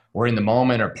up, or in the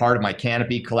moment or part of my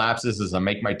canopy collapses as I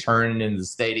make my turn into the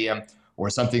stadium, or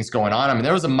something's going on. I mean,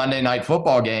 there was a Monday night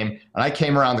football game and I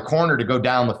came around the corner to go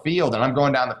down the field, and I'm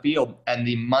going down the field, and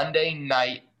the Monday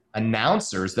night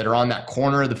announcers that are on that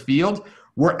corner of the field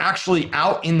were actually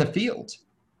out in the field.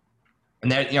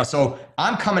 And then, so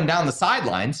I'm coming down the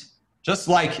sidelines, just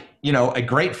like, a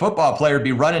great football player would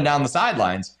be running down the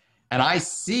sidelines. And I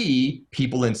see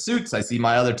people in suits, I see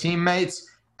my other teammates,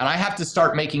 and I have to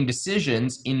start making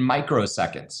decisions in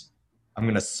microseconds. I'm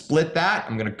going to split that.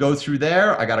 I'm going to go through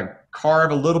there. I got to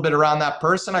carve a little bit around that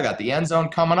person. I got the end zone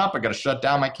coming up. I got to shut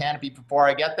down my canopy before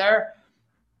I get there.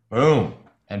 Boom.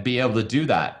 And be able to do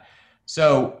that.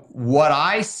 So what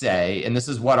I say, and this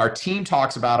is what our team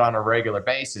talks about on a regular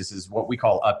basis, is what we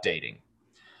call updating.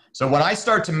 So when I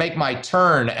start to make my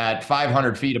turn at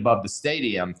 500 feet above the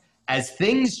stadium, as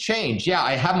things change,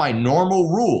 I have my normal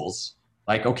rules.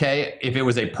 Like, okay, if it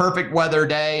was a perfect weather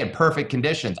day and perfect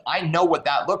conditions, I know what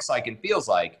that looks like and feels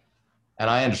like, and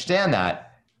I understand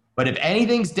that. But if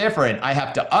anything's different, I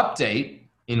have to update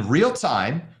in real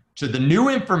time to the new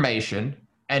information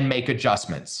and make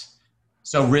adjustments.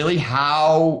 So really,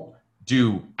 how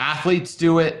do athletes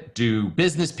do it? Do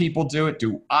business people do it?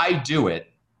 Do I do it?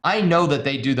 I know that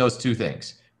they do those two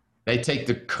things. They take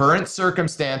the current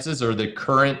circumstances or the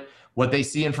current, what they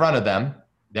see in front of them,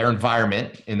 their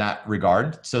environment in that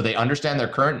regard. So they understand their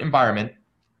current environment.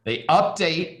 They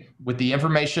update with the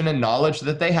information and knowledge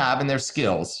that they have and their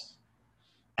skills,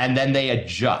 and then they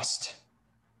adjust.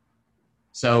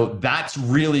 So that's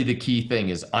really the key thing,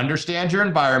 is understand your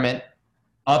environment,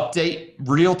 update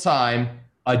real time,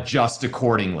 adjust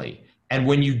accordingly. And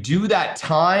when you do that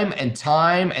time and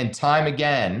time and time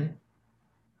again,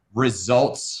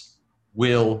 results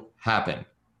will happen.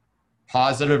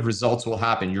 Positive results will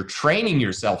happen. You're training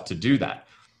yourself to do that.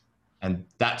 And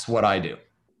that's what I do.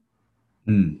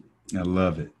 I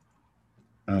love it.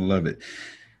 I love it.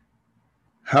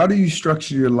 How do you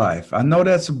structure your life? I know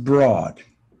that's broad,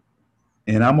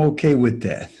 and I'm okay with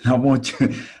that. I want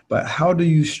you, but how do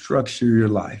you structure your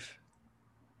life?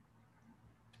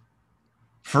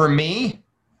 For me,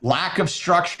 lack of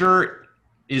structure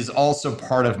is also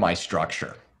part of my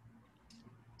structure.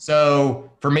 So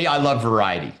for me, I love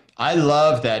variety. I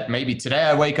love that maybe today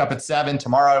I wake up at 7,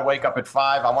 tomorrow I wake up at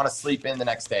 5. I want to sleep in the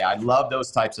next day. I love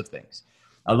those types of things.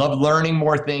 I love learning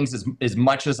more things as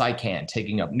much as I can,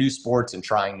 taking up new sports and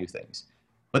trying new things.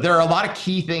 But there are a lot of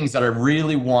key things that I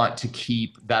really want to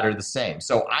keep that are the same.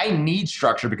 So I need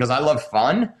structure because I love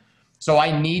fun. So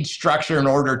I need structure in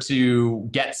order to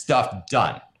get stuff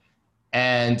done.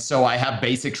 And so I have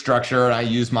basic structure, and I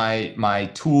use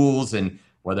my tools, and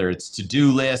whether it's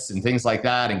to-do lists and things like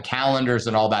that and calendars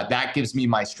and all that, that gives me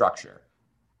my structure.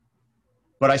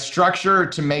 But I structure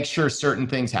to make sure certain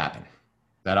things happen,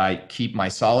 that I keep my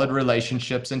solid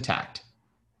relationships intact,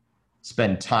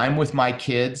 spend time with my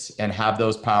kids and have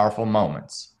those powerful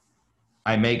moments.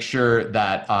 I make sure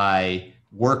that I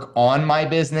work on my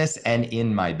business and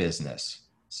in my business,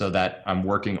 so that I'm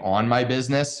working on my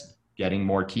business, getting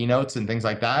more keynotes and things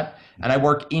like that. And I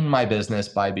work in my business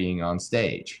by being on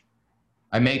stage.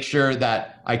 I make sure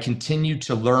that I continue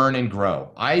to learn and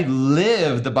grow. I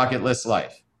live the bucket list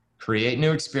life, create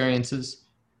new experiences.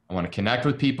 I want to connect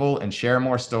with people and share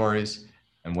more stories.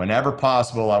 And whenever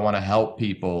possible, I want to help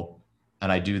people. And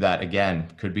I do that,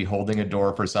 again, could be holding a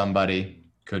door for somebody,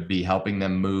 could be helping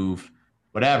them move,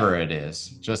 whatever it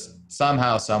is, just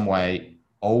somehow, some way,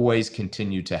 always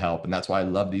continue to help. And that's why I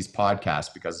love these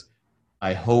podcasts, because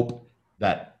I hope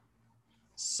that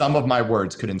some of my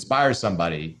words could inspire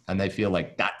somebody and they feel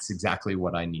like that's exactly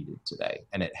what I needed today.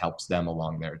 And it helps them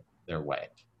along their way.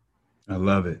 I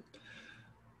love it.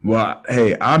 Well,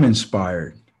 hey, I'm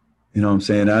inspired. You know what I'm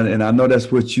saying? And I know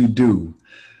that's what you do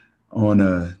on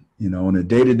a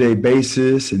day-to-day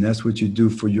basis. And that's what you do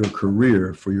for your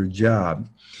career, for your job.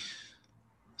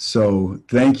 So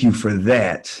thank you for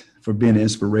that, for being an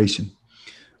inspiration.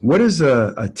 What is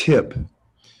a tip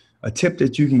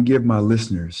that you can give my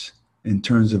listeners in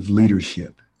terms of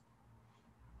leadership?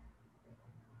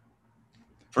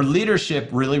 For leadership,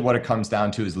 really what it comes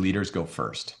down to is leaders go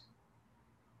first.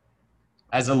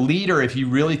 As a leader, if you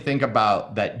really think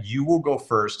about that, you will go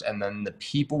first and then the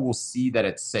people will see that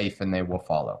it's safe and they will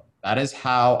follow. That is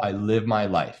how I live my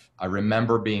life. I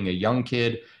remember being a young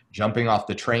kid, jumping off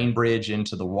the train bridge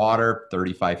into the water,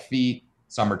 35 feet,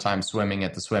 summertime swimming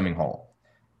at the swimming hole.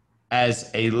 As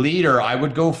a leader, I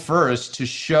would go first to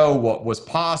show what was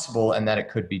possible and that it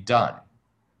could be done.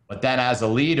 But then as a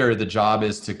leader, the job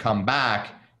is to come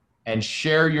back and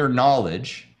share your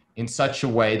knowledge in such a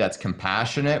way that's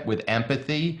compassionate with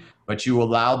empathy, but you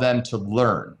allow them to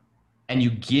learn. And you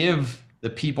give the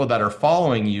people that are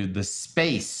following you the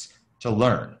space to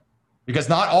learn. Because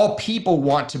not all people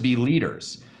want to be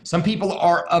leaders. Some people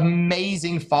are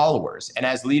amazing followers. And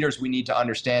as leaders, we need to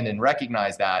understand and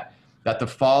recognize that the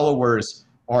followers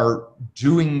are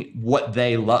doing what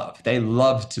they love. They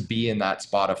love to be in that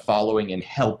spot of following and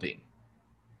helping.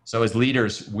 So as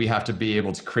leaders, we have to be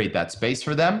able to create that space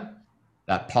for them,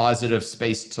 that positive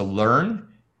space to learn,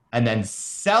 and then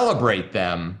celebrate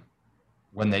them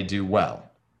when they do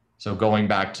well. So going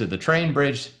back to the train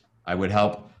bridge, I would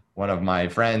help one of my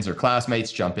friends or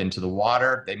classmates jump into the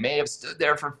water. They may have stood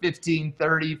there for 15,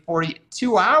 30, 40,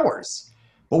 2 hours.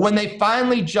 But when they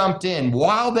finally jumped in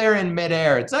while they're in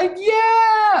midair, it's like,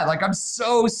 yeah, like I'm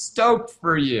so stoked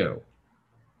for you.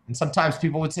 And sometimes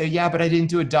people would say, yeah, but I didn't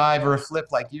do a dive or a flip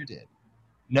like you did.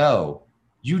 No,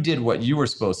 you did what you were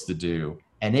supposed to do,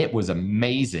 and it was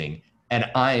amazing. And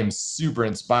I am super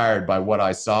inspired by what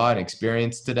I saw and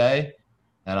experienced today,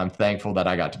 and I'm thankful that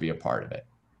I got to be a part of it.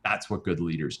 That's what good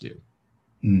leaders do.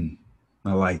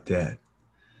 I like that.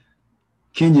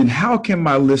 Kenyon, how can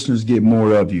my listeners get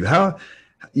more of you? How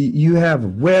you have a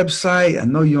website? I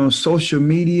know you're on social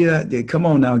media. Come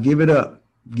on now, give it up.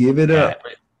 Give it up.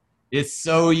 It's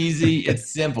so easy.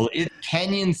 It's simple. It's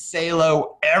Kenyon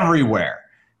Salo everywhere.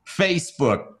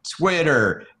 Facebook,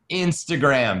 Twitter,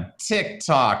 Instagram,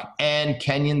 TikTok, and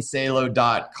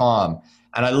kenyonsalo.com.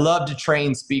 And I love to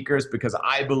train speakers because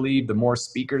I believe the more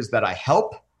speakers that I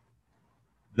help,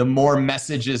 the more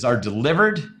messages are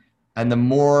delivered and the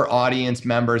more audience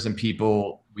members and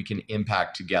people we can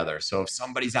impact together. So if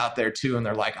somebody's out there too and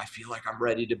they're like, I feel like I'm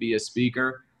ready to be a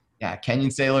speaker, yeah,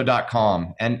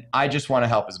 kenyonsalo.com. And I just want to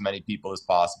help as many people as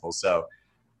possible. So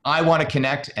I want to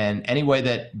connect, and any way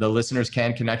that the listeners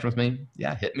can connect with me,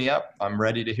 yeah, hit me up. I'm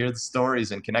ready to hear the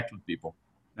stories and connect with people.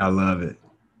 I love it.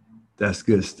 That's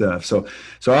good stuff. So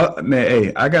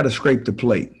I got to scrape the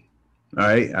plate. All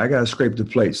right. I got to scrape the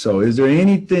plate. So is there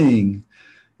any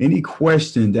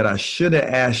question that I should have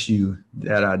asked you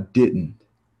that I didn't?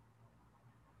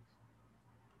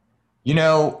 You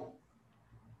know,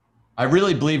 I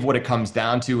really believe what it comes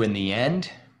down to in the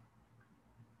end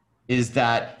is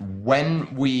that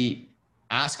when we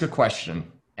ask a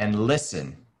question and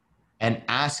listen and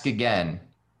ask again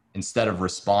instead of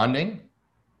responding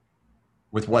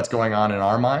with what's going on in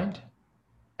our mind.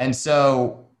 And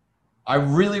so I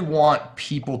really want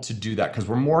people to do that because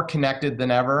we're more connected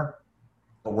than ever,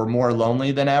 but we're more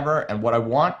lonely than ever. And what I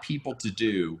want people to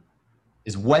do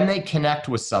is when they connect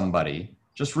with somebody,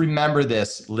 just remember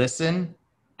this: listen,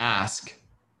 ask,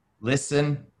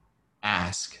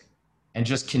 and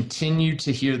just continue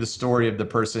to hear the story of the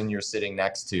person you're sitting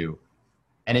next to.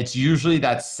 And it's usually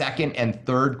that second and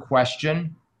third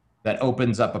question that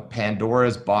opens up a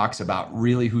Pandora's box about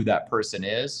really who that person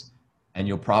is. And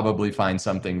you'll probably find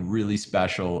something really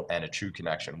special and a true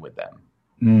connection with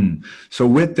them. So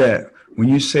with that, when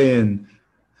you're saying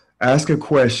ask a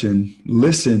question,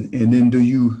 listen, and then do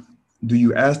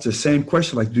you ask the same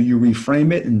question? Like, do you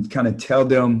reframe it and kind of tell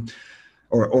them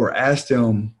or ask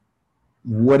them,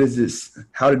 what is this?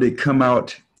 How did it come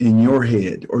out in your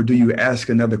head? Or do you ask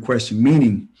another question?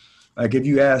 Meaning, like if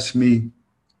you ask me,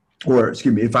 or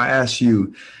excuse me, if I ask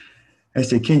you, I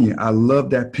say, Kenyon, I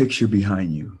love that picture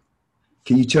behind you.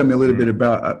 Can you tell me a little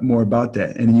bit more about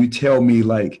that? And you tell me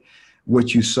like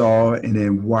what you saw and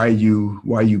then why you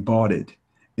bought it.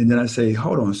 And then I say,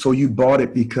 hold on. So you bought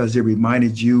it because it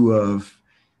reminded you of,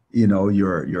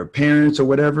 your parents or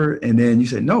whatever. And then you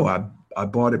said, no, I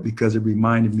bought it because it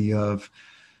reminded me of,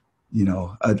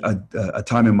 a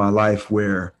time in my life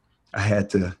where I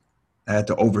had to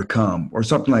overcome or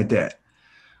something like that.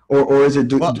 Or is it,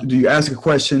 do you ask a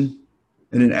question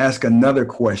and then ask another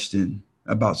question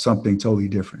about something totally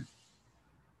different?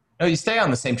 No, you stay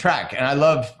on the same track. And I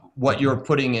love what you're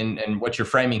putting in and what you're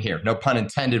framing here. No pun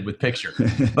intended with picture.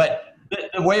 But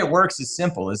the way it works is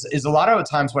simple. Is a lot of the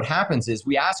times what happens is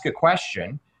we ask a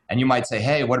question and you might say,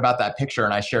 hey, what about that picture?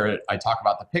 And I share it. I talk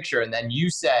about the picture. And then you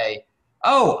say,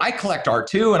 oh, I collect art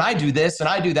too. And I do this and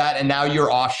I do that. And now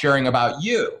you're off sharing about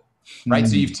you, right?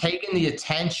 So you've taken the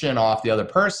attention off the other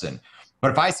person.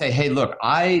 But if I say, hey, look,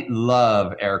 I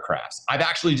love aircrafts. I've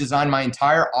actually designed my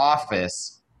entire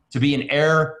office to be an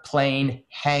airplane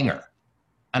hangar.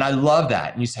 And I love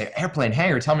that. And you say, airplane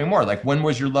hangar, tell me more. Like, when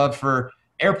was your love for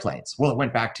airplanes? Well, it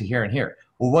went back to here and here.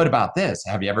 Well, what about this?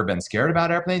 Have you ever been scared about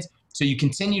airplanes? So you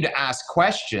continue to ask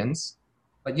questions,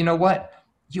 but you know what?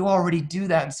 You already do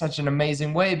that in such an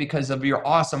amazing way because of your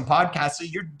awesome podcast. So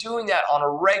you're doing that on a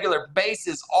regular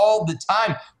basis all the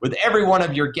time with every one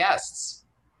of your guests.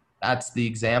 That's the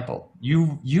example.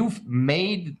 You've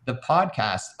made the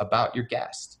podcast about your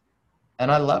guest.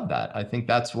 And I love that. I think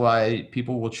that's why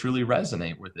people will truly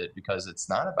resonate with it, because it's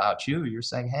not about you. You're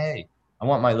saying, hey, I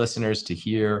want my listeners to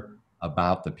hear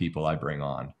about the people I bring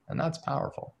on. And that's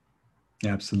powerful.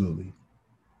 Absolutely.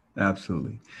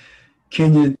 Absolutely.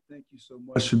 Kenyon, thank you so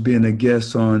much for being a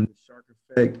guest on the Shark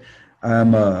Effect.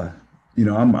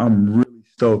 I'm really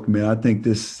stoked, man.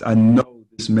 I know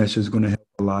this message is going to help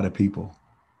a lot of people.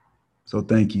 So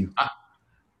thank you.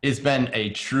 It's been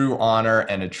a true honor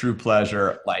and a true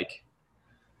pleasure. Like,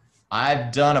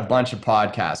 I've done a bunch of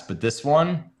podcasts, but this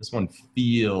one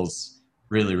feels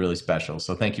really, really special.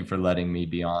 So thank you for letting me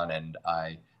be on. And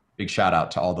big shout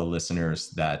out to all the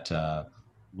listeners that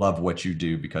love what you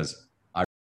do, because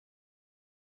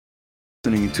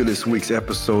listening to this week's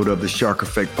episode of the Shark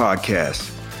Effect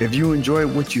podcast. If you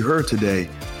enjoyed what you heard today,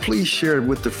 please share it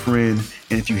with a friend.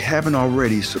 And if you haven't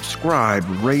already, subscribe,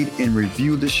 rate, and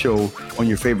review the show on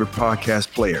your favorite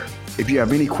podcast player. If you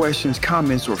have any questions,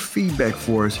 comments, or feedback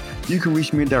for us, you can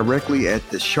reach me directly at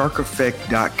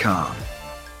thesharkeffect.com.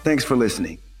 Thanks for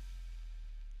listening.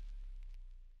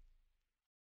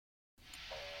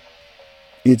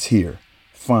 It's here,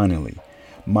 finally.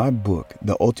 My book,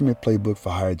 The Ultimate Playbook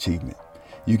for High Achievement.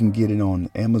 You can get it on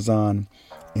Amazon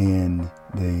in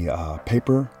the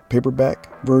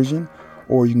paperback version,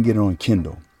 or you can get it on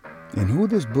Kindle. And who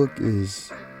this book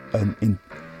is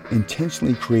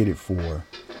intentionally created for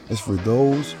is for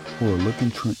those who are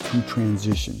looking to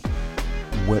transition,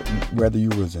 whether you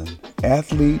was an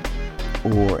athlete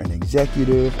or an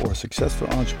executive or a successful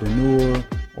entrepreneur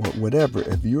or whatever.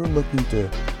 If you're looking to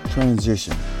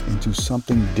transition into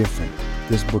something different,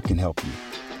 this book can help you.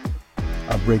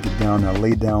 I break it down. I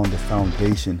lay down the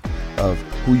foundation of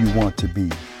who you want to be.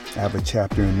 I have a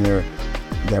chapter in there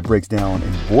that breaks down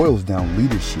and boils down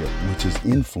leadership, which is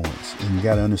influence. And you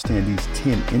got to understand these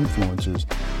 10 influencers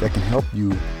that can help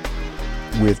you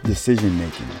with decision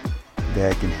making,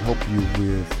 that can help you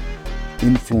with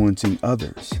influencing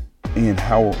others. And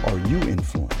how are you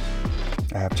influenced?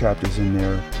 I have chapters in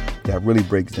there that really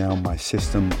breaks down my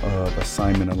system of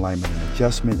assignment, alignment, and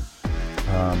adjustment.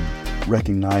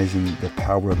 Recognizing the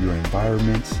power of your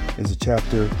environments is a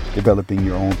chapter. Developing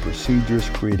your own procedures,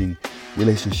 creating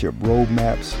relationship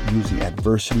roadmaps, using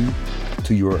adversity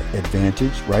to your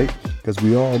advantage, right? Because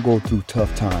we all go through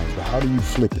tough times, but how do you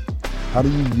flip it? How do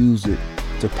you use it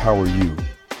to power you?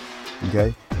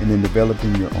 Okay? And then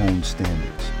developing your own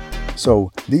standards.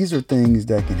 So these are things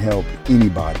that can help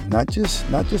anybody, not just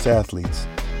athletes.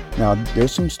 Now,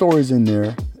 there's some stories in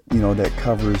there, that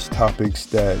covers topics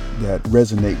that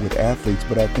resonate with athletes.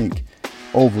 But I think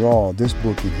overall, this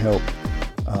book can help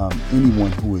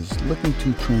anyone who is looking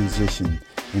to transition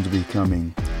into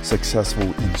becoming successful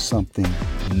in something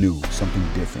new, something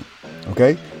different.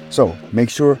 Okay? So make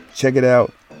sure, check it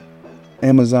out.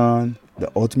 Amazon, The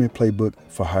Ultimate Playbook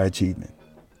for High Achievement.